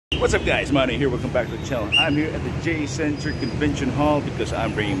What's up guys, Manny here, welcome back to the channel. I'm here at the J Center Convention Hall because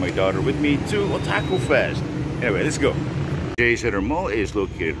I'm bringing my daughter with me to OTAKUFEST. Anyway, let's go. J Center Mall is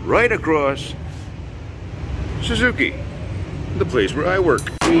located right across Suzuki, the place where I work.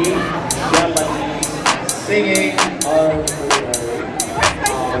 Singing our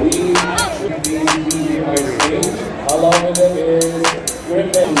along with them is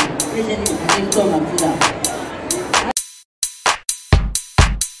Griffin.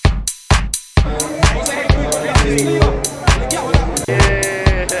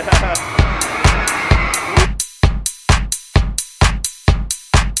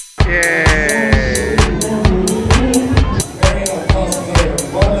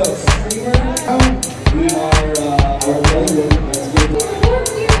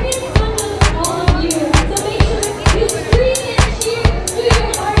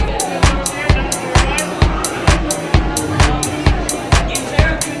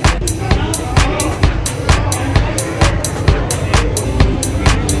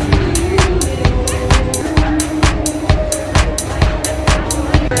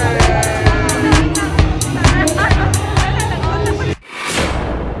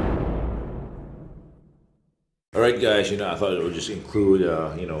 Alright guys, I thought I would just include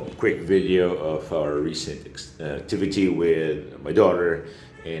a quick video of our recent activity with my daughter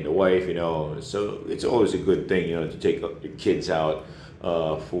and the wife, so it's always a good thing, to take your kids out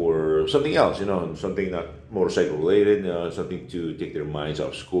for something else, something not motorcycle related, something to take their minds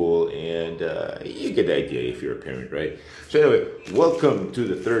off school, and you get the idea if you're a parent, right? So anyway, welcome to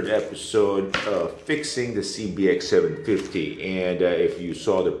the third episode of fixing the CBX750, and if you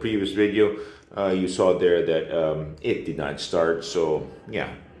saw the previous video, you saw there that it did not start, so yeah,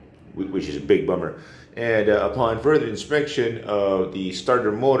 which is a big bummer. And upon further inspection of the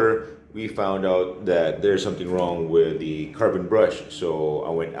starter motor, we found out that there's something wrong with the carbon brush. So I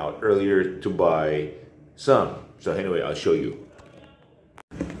went out earlier to buy some. So anyway, I'll show you.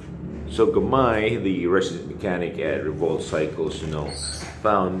 So Gamay, the resident mechanic at Revolt Cycles,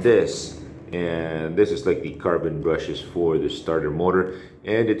 found this. And this is like the carbon brushes for the starter motor,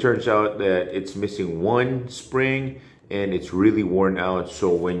 and it turns out that it's missing one spring and it's really worn out,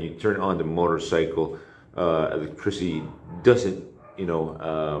 so when you turn on the motorcycle, electricity doesn't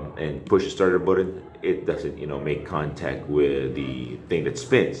and push the starter button, it doesn't make contact with the thing that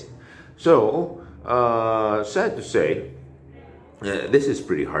spins. So sad to say, this is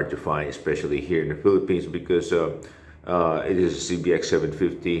pretty hard to find, especially here in the Philippines, because it is a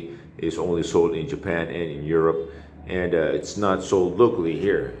CBX750. Is only sold in Japan and in Europe, and it's not sold locally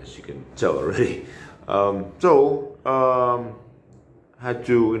here, as you can tell already. Had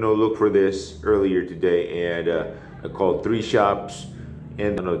to look for this earlier today, and I called 3 shops,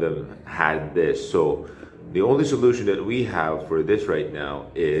 and none of them had this. So the only solution that we have for this right now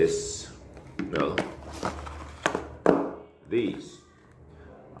is, well, these.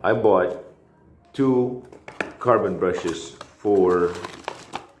 I bought 2 carbon brushes for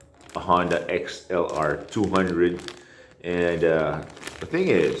a Honda XLR 200, and the thing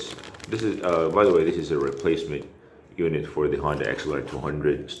is, this is by the way, this is a replacement unit for the Honda XLR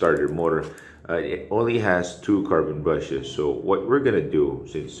 200 starter motor. It only has 2 carbon brushes, so what we're gonna do,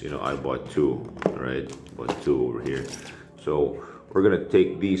 since I bought 2, right, bought 2 over here, so we're gonna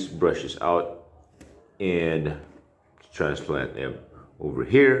take these brushes out and transplant them over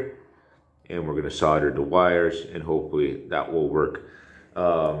here, and we're gonna solder the wires, and hopefully that will work.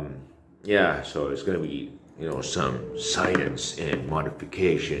 Yeah, so it's gonna be some science and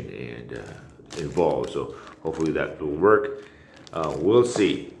modification and involved, so hopefully that will work. We'll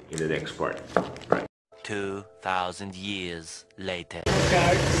see in the next part. Right. 2,000 years later.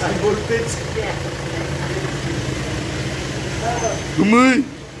 Gamay!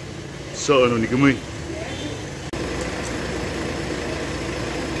 Sa ano ni Gamay?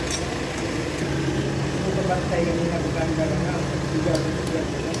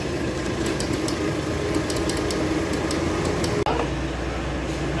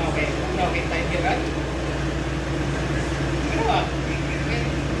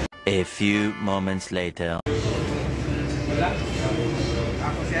 A few moments later.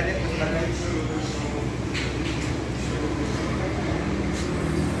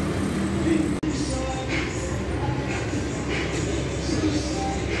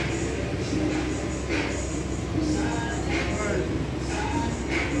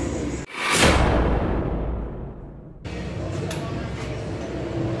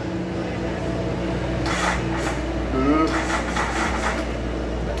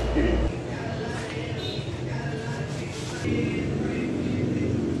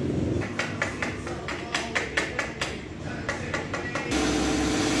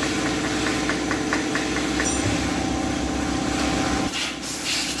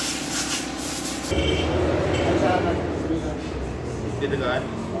 Ditegaan.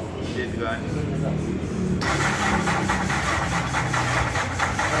 Ditegaan.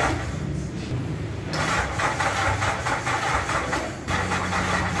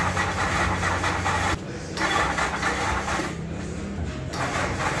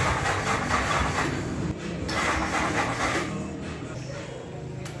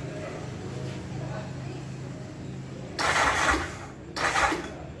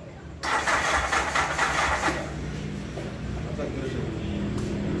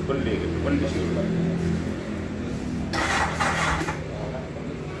 Balik siguro.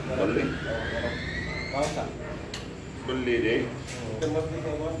 Balik. Balik deh.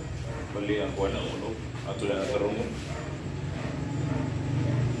 Balik ang kuwan ang ulo. Ato lang ang tarungon.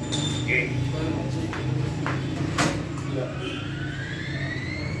 Okay.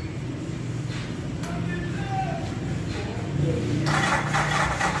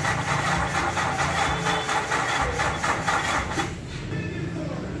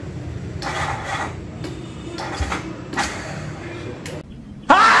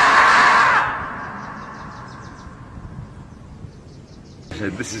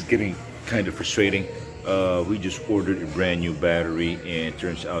 This is getting kind of frustrating. We just ordered a brand new battery and it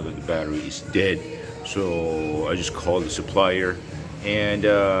turns out that the battery is dead. So I just called the supplier and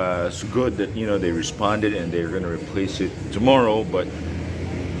it's good that, you know, they responded and they're gonna replace it tomorrow, but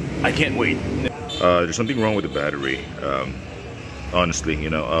I can't wait. There's something wrong with the battery. Honestly, you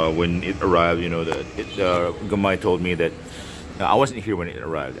know, when it arrived, you know, Gamay told me that I wasn't here when it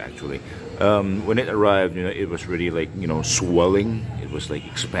arrived actually. When it arrived, you know, it was really like, you know, swelling. It was like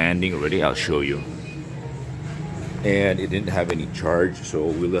expanding already. I'll show you. And it didn't have any charge,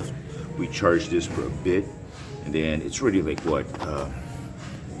 so we charged this for a bit, and then it's really like what,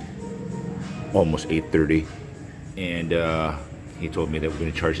 almost 8:30, and he told me that we're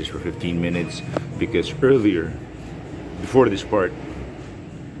going to charge this for 15 minutes because earlier, before this part,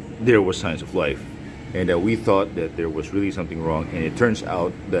 there was signs of life. And we thought that there was really something wrong, and it turns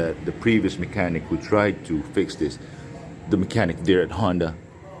out that the previous mechanic who tried to fix this, the mechanic there at Honda,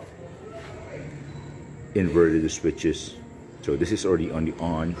 inverted the switches. So this is already on the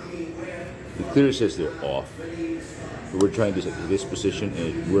on. It clearly says they're off. We're trying this at this position and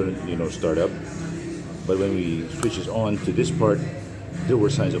it wouldn't, you know, start up. But when we switch this on to this part, there were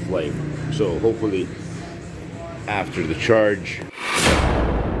signs of life. So hopefully after the charge,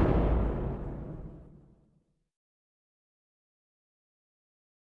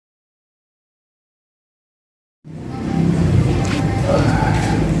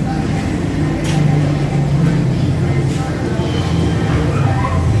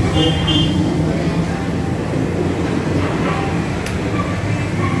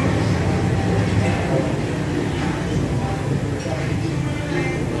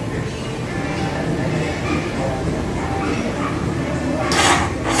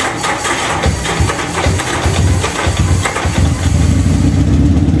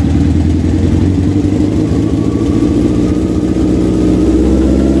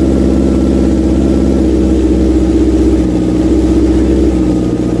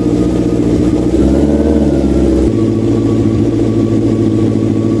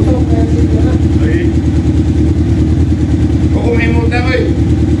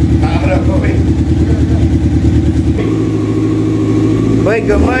 Bay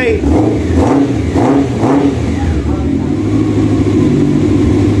gamay.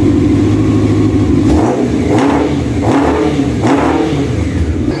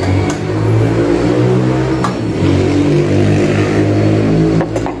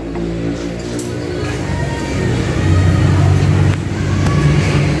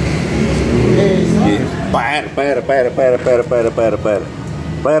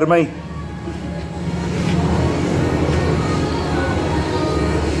 Para, may.